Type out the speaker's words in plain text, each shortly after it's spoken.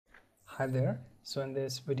Hi there. So in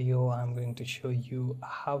this video I'm going to show you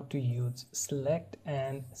how to use select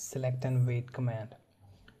and wait command.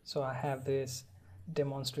 So I have this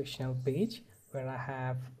demonstrational page where I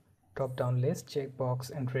have drop down list,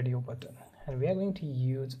 checkbox and radio button, and we are going to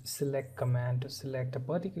use select command to select a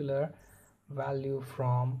particular value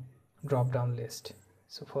from drop down list.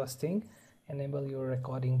 So first thing, enable your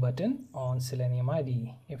recording button on Selenium IDE.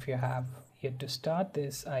 If you have yet to start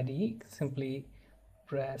this IDE, simply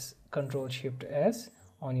press Ctrl+Shift+S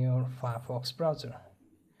on your Firefox browser.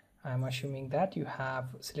 I'm assuming that you have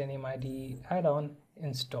Selenium IDE add-on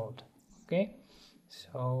installed. Okay,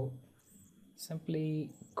 so simply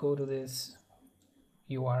go to this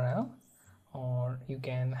URL, or you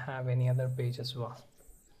can have any other page as well.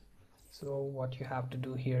 So what you have to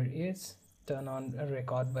do here is turn on a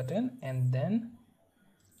record button and then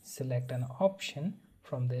select an option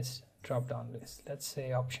from this drop down list. Let's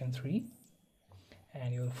say option 3,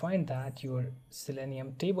 and you'll find that your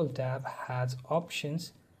Selenium table tab has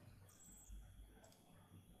options,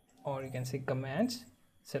 or you can say commands,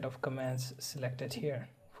 set of commands selected here.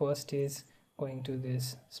 First is going to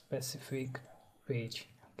this specific page,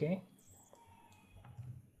 okay,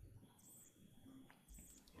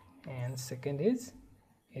 and second is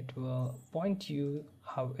it will point you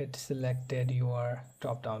how it selected your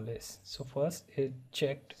drop down list. So first it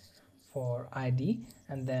checked for ID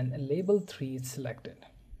and then label 3 is selected.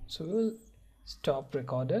 So we will stop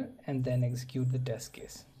recorder and then execute the test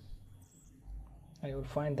case, and you will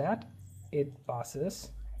find that it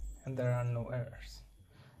passes and there are no errors.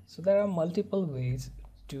 So there are multiple ways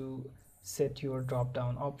to set your drop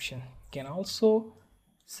down option. You can also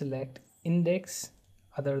select index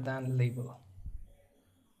other than label.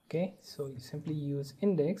 Okay, so you simply use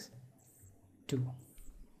index 2,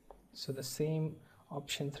 so the same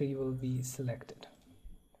option 3 will be selected.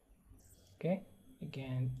 Okay, you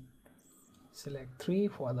can select 3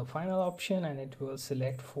 for the final option and it will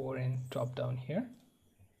select 4 in drop down here.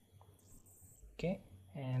 Okay,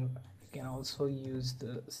 and you can also use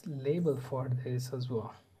the label for this as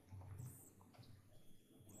well.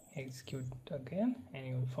 Execute again and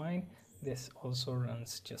you will find this also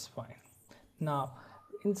runs just fine. Now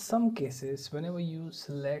in some cases, whenever you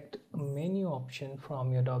select a menu option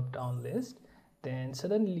from your drop down list, then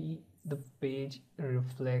suddenly the page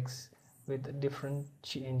reflects with different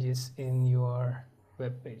changes in your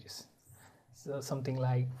web pages. So something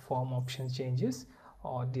like form options changes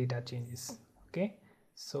or data changes. Okay,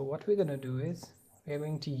 so what we're going to do is we're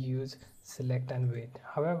going to use select and wait.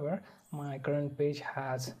 However, my current page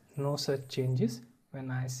has no such changes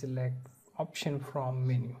when I select option from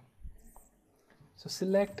menu. So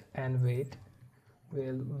select and wait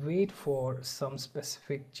will wait for some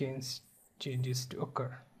specific changes to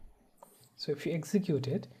occur. So if you execute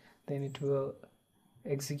it, then it will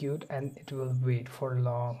execute and it will wait for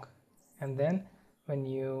long, and then when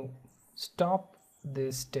you stop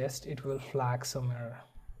this test it will flag some error.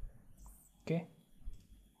 Okay,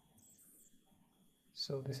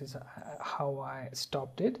 so this is how I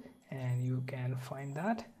stopped it, and you can find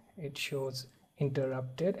that it shows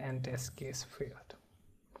interrupted and test case failed.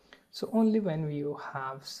 So only when you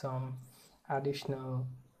have some additional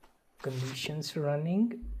conditions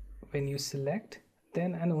running when you select,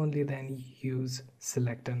 then and only then use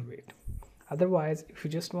select and wait. Otherwise, if you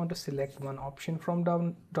just want to select one option from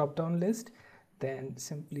drop down list, then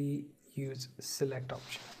simply use select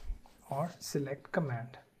option or select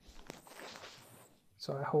command.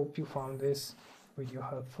 So I hope you found this video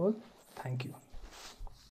helpful. Thank you.